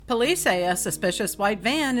Police say a suspicious white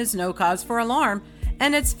van is no cause for alarm,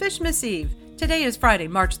 and it's Fishmas Eve. Today is Friday,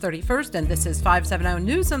 March 31st, and this is 570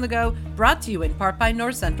 News on the Go, brought to you in part by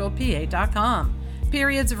NorthCentralPA.com.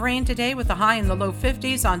 Periods of rain today with a high in the low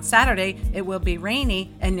 50s. On Saturday, it will be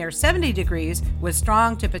rainy and near 70 degrees with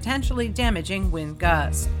strong to potentially damaging wind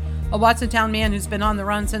gusts. A Watsontown man who's been on the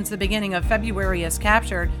run since the beginning of February is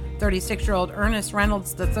captured. 36-year-old Ernest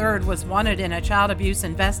Reynolds III was wanted in a child abuse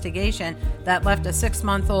investigation that left a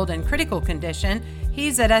 6-month-old in critical condition.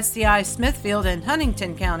 He's at SCI Smithfield in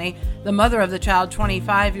Huntington County. The mother of the child,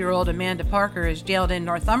 25-year-old Amanda Parker, is jailed in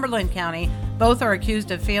Northumberland County. Both are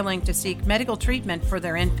accused of failing to seek medical treatment for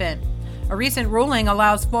their infant. A recent ruling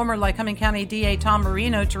allows former Lycoming County DA Tom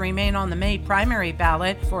Marino to remain on the May primary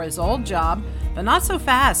ballot for his old job, but not so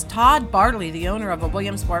fast. Todd Bartley, the owner of a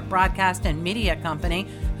Williamsport broadcast and media company,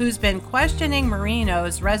 who's been questioning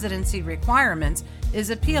Marino's residency requirements,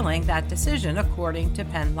 is appealing that decision, according to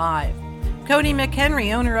Penn Live. Cody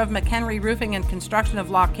McHenry, owner of McHenry Roofing and Construction of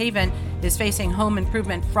Lock Haven, is facing home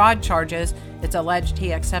improvement fraud charges. It's alleged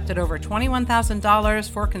he accepted over $21,000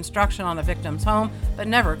 for construction on a victim's home, but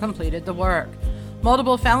never completed the work.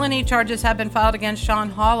 Multiple felony charges have been filed against Sean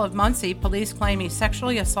Hall of Muncie. Police claim he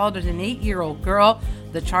sexually assaulted an 8-year-old girl.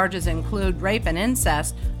 The charges include rape and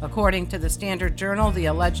incest. According to the Standard Journal, the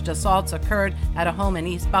alleged assaults occurred at a home in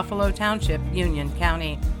East Buffalo Township, Union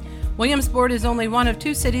County. Williamsport is only one of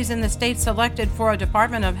 2 cities in the state selected for a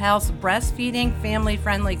Department of Health's breastfeeding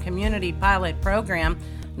family-friendly community pilot program.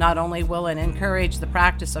 Not only will it encourage the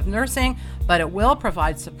practice of nursing, but it will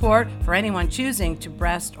provide support for anyone choosing to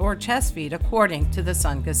breast or chest feed, according to the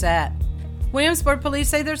Sun Gazette. Williamsport police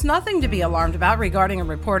say there's nothing to be alarmed about regarding a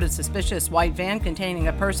reported suspicious white van containing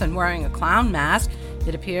a person wearing a clown mask.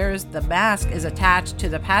 It appears the mask is attached to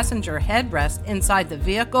the passenger headrest inside the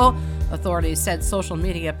vehicle. Authorities said social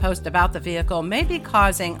media posts about the vehicle may be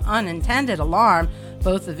causing unintended alarm.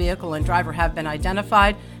 Both the vehicle and driver have been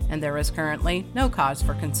identified, and there is currently no cause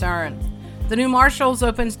for concern. The new Marshalls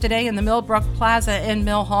opens today in the Millbrook Plaza in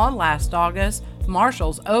Mill Hall. Last August,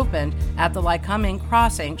 Marshalls opened at the Lycoming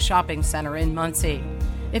Crossing Shopping Center in Muncie.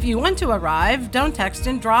 If you want to arrive, don't text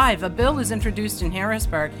and drive. A bill is introduced in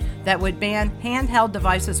Harrisburg that would ban handheld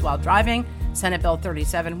devices while driving. Senate Bill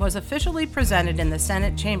 37 was officially presented in the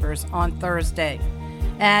Senate chambers on Thursday.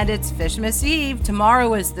 And it's Fishmas Eve.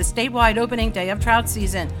 Tomorrow is the statewide opening day of trout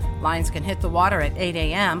season. Lines can hit the water at 8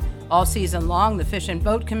 a.m. All season long, the Fish and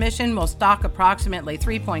Boat Commission will stock approximately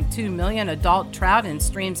 3.2 million adult trout in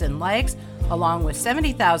streams and lakes, along with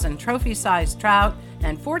 70,000 trophy-sized trout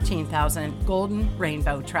and 14,000 golden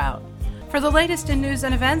rainbow trout. For the latest in news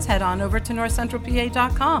and events, head on over to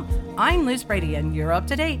NorthCentralPA.com. I'm Liz Brady, and you're up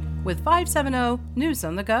to date with 570 News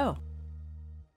on the Go.